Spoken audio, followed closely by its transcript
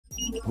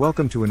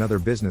Welcome to another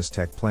Business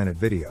Tech Planet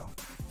video.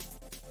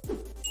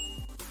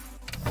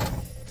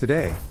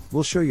 Today,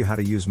 we'll show you how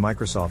to use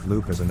Microsoft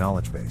Loop as a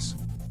knowledge base.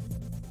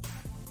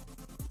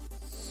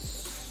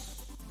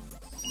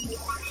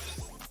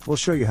 We'll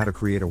show you how to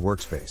create a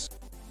workspace,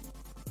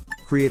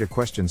 create a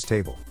questions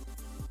table,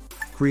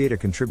 create a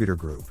contributor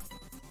group,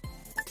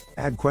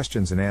 add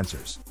questions and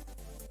answers,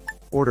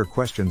 order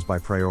questions by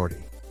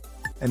priority,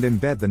 and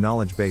embed the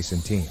knowledge base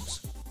in Teams.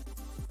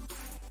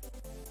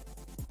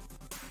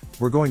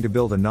 We're going to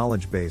build a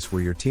knowledge base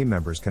where your team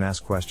members can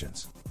ask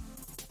questions.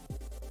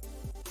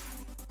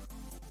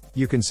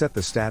 You can set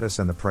the status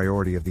and the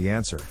priority of the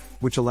answer,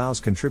 which allows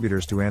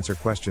contributors to answer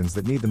questions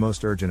that need the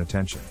most urgent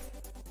attention.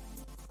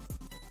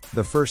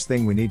 The first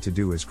thing we need to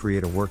do is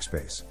create a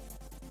workspace.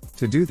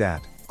 To do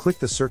that, click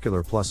the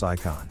circular plus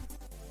icon.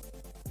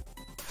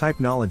 Type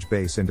knowledge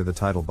base into the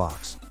title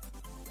box.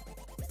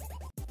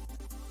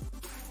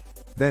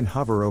 Then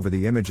hover over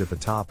the image at the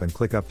top and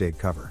click Update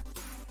Cover.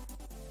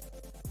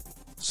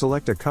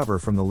 Select a cover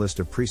from the list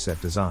of preset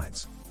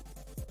designs.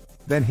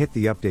 Then hit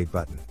the Update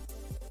button.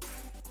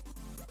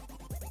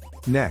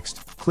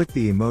 Next, click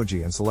the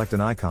emoji and select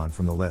an icon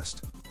from the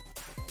list.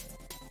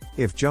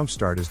 If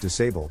Jumpstart is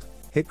disabled,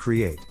 hit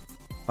Create.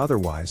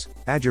 Otherwise,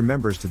 add your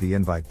members to the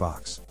invite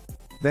box.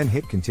 Then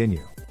hit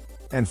Continue.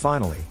 And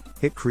finally,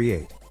 hit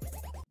Create.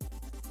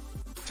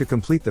 To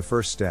complete the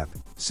first step,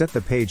 set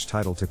the page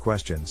title to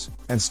Questions,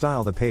 and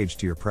style the page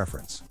to your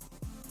preference.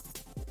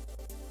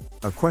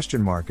 A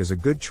question mark is a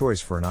good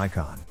choice for an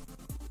icon.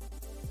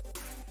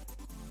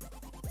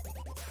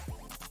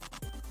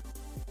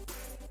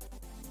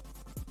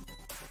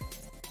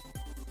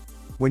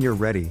 When you're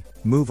ready,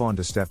 move on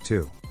to step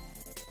 2.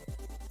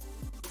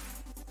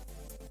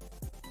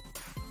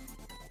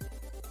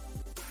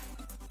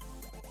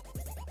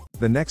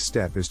 The next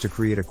step is to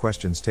create a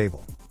questions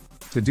table.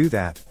 To do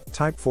that,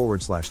 type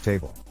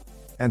 /table.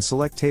 And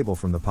select Table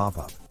from the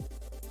pop-up.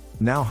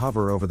 Now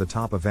hover over the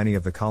top of any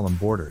of the column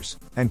borders,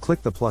 and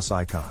click the plus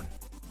icon.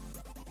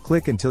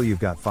 Click until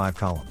you've got 5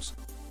 columns.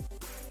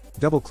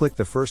 Double-click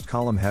the first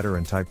column header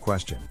and type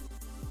question.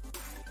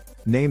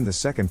 Name the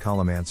second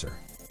column answer.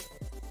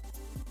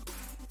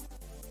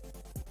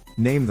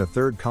 Name the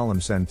third column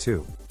send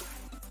to.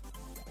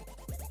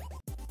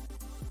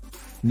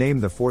 Name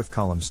the fourth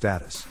column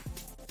status.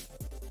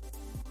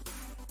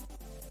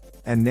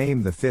 And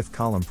name the fifth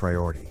column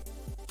priority.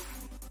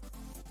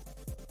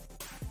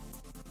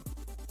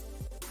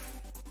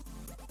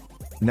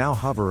 Now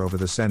hover over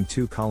the Send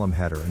To column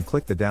header and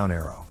click the down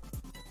arrow.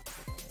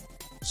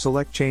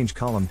 Select Change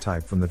Column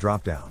Type from the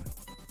drop-down.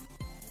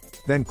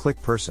 Then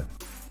click Person.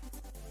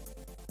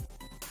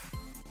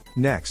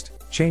 Next,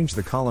 change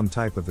the column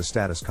type of the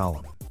status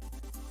column.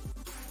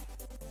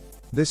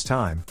 This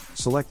time,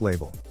 select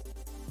Label.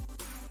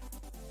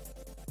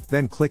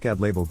 Then click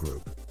Add Label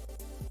Group.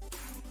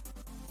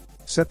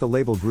 Set the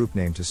label group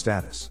name to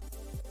Status.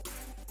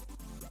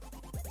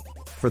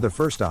 For the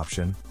first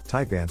option,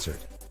 type Answered.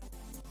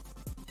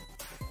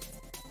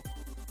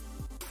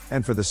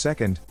 And for the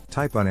second,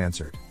 type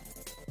Unanswered.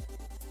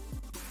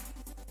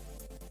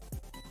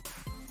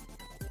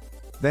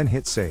 Then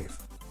hit Save.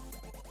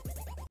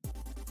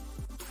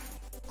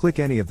 Click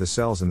any of the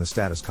cells in the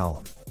status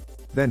column.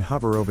 Then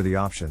hover over the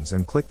options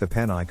and click the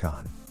pen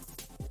icon.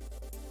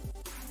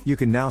 You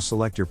can now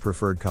select your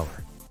preferred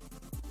color.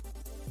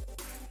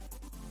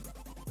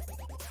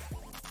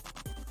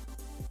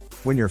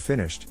 When you're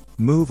finished,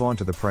 move on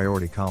to the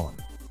priority column.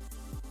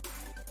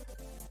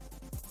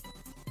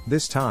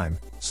 This time,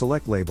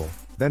 select Label,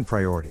 then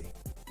Priority.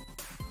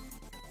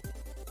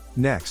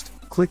 Next,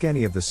 click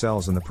any of the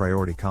cells in the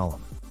priority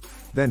column.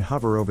 Then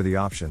hover over the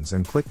options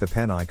and click the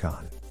pen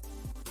icon.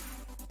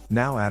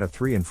 Now add a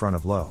 3 in front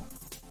of Low,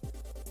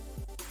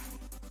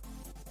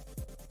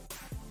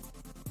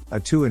 a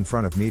 2 in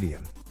front of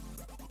Medium,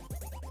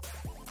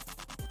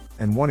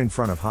 and 1 in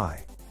front of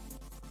High.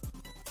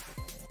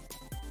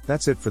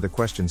 That's it for the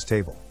questions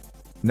table.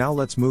 Now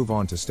let's move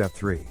on to step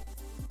 3.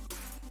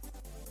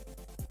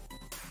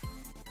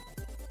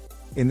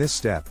 In this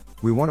step,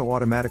 we want to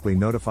automatically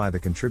notify the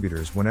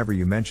contributors whenever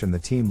you mention the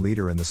team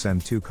leader in the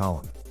Send To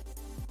column.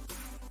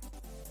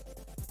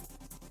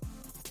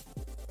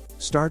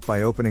 Start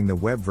by opening the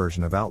web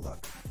version of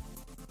Outlook.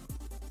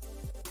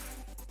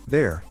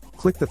 There,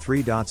 click the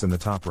 3 dots in the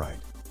top right.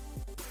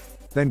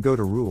 Then go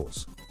to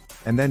Rules.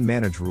 And then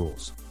Manage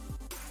Rules.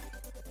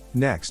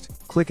 Next,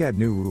 click Add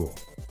New Rule.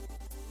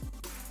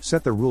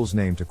 Set the rule's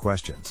name to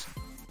Questions.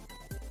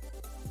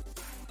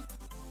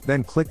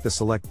 Then click the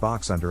select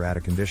box under Add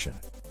a Condition.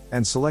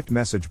 And select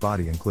Message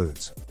Body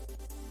Includes.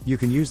 You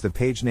can use the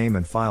page name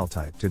and file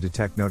type to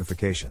detect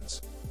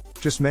notifications.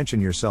 Just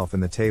mention yourself in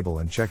the table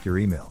and check your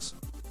emails.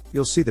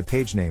 You'll see the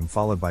page name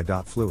followed by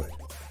 .fluid.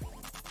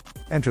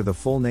 Enter the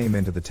full name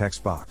into the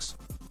text box.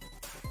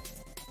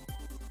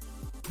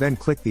 Then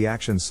click the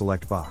Actions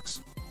Select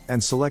box.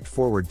 And select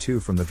Forward To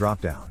from the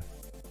drop-down.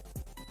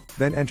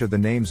 Then enter the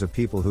names of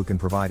people who can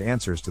provide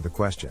answers to the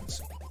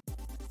questions.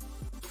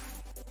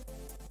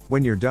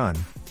 When you're done,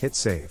 hit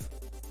Save.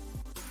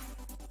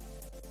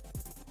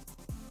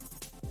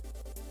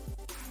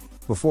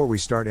 Before we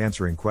start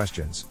answering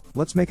questions,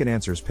 let's make an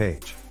answers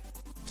page.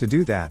 To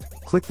do that,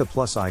 click the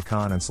plus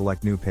icon and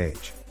select New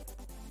Page.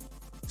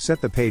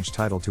 Set the page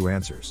title to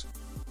Answers.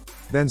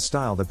 Then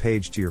style the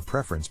page to your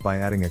preference by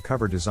adding a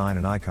cover design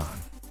and icon.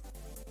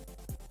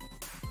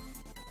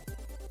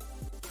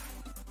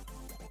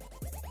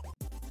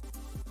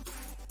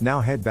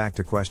 Now head back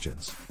to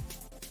Questions.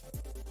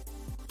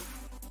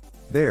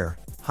 There,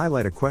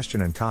 highlight a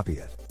question and copy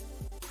it.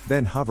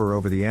 Then hover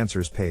over the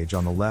Answers page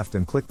on the left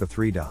and click the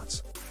three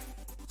dots.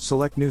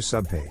 Select New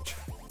Subpage.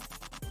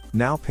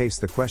 Now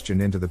paste the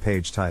question into the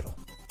page title.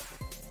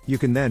 You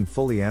can then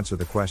fully answer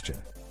the question.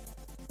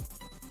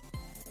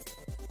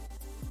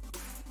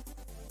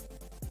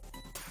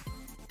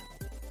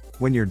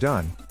 When you're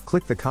done,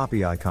 click the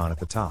copy icon at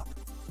the top.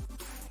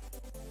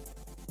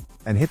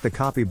 And hit the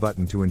copy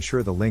button to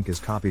ensure the link is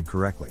copied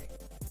correctly.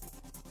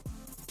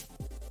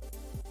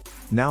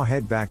 Now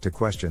head back to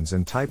Questions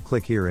and type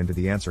 "click here" into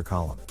the answer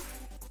column.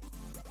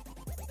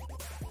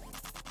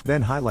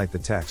 Then highlight the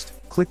text,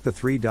 click the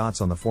three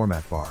dots on the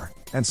format bar,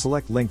 and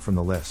select Link from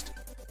the list.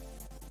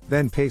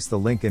 Then paste the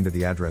link into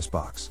the address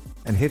box,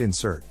 and hit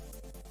Insert.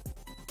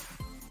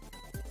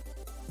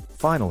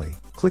 Finally,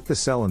 click the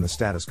cell in the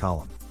status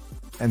column,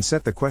 and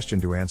set the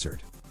question to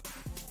Answered.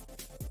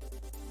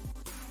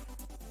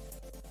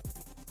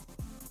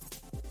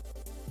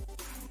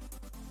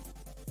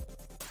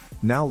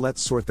 Now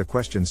let's sort the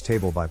questions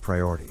table by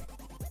priority.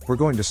 We're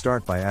going to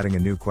start by adding a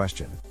new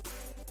question.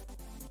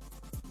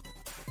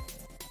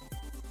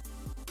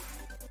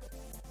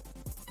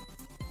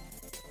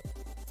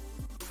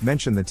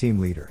 Mention the team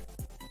leader.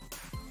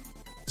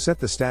 Set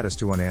the status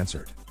to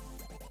unanswered.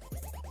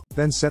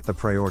 Then set the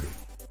priority.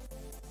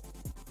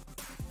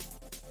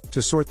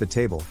 To sort the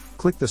table,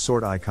 click the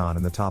sort icon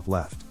in the top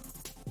left.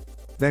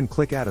 Then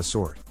click Add a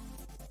Sort.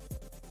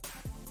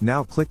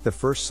 Now click the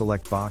first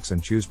select box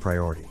and choose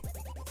Priority.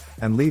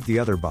 And leave the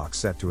other box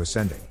set to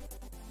Ascending.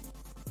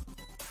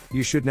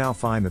 You should now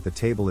find that the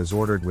table is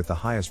ordered with the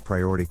highest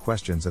priority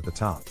questions at the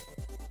top.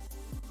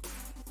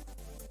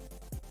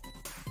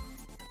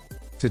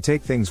 To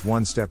take things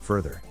one step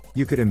further,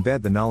 you could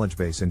embed the knowledge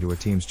base into a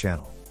Teams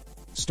channel.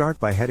 Start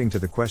by heading to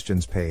the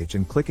Questions page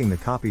and clicking the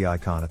copy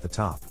icon at the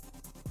top.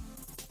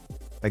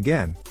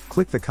 Again,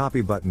 click the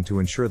copy button to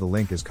ensure the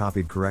link is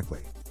copied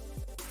correctly.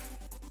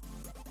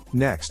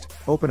 Next,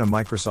 open a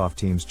Microsoft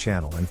Teams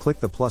channel and click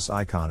the plus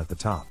icon at the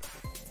top.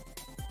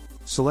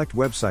 Select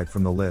Website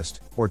from the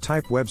list, or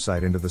type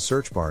Website into the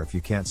search bar if you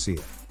can't see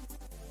it.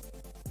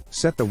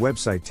 Set the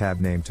Website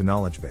tab name to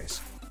Knowledge Base.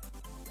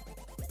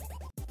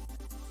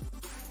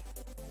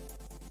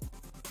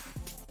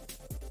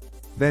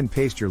 Then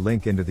paste your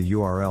link into the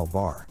URL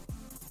bar.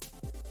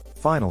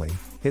 Finally,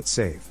 hit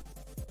Save.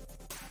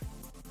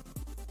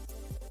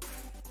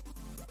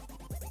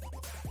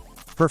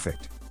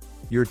 Perfect.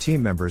 Your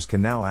team members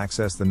can now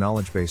access the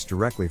knowledge base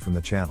directly from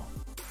the channel.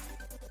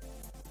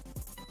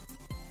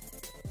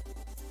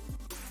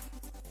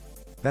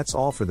 That's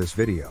all for this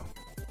video.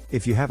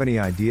 If you have any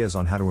ideas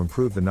on how to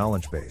improve the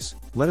knowledge base,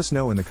 let us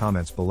know in the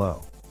comments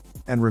below.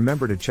 And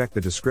remember to check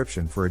the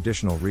description for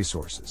additional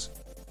resources.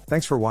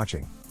 Thanks for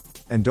watching.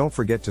 And don't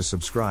forget to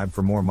subscribe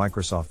for more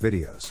Microsoft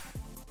videos.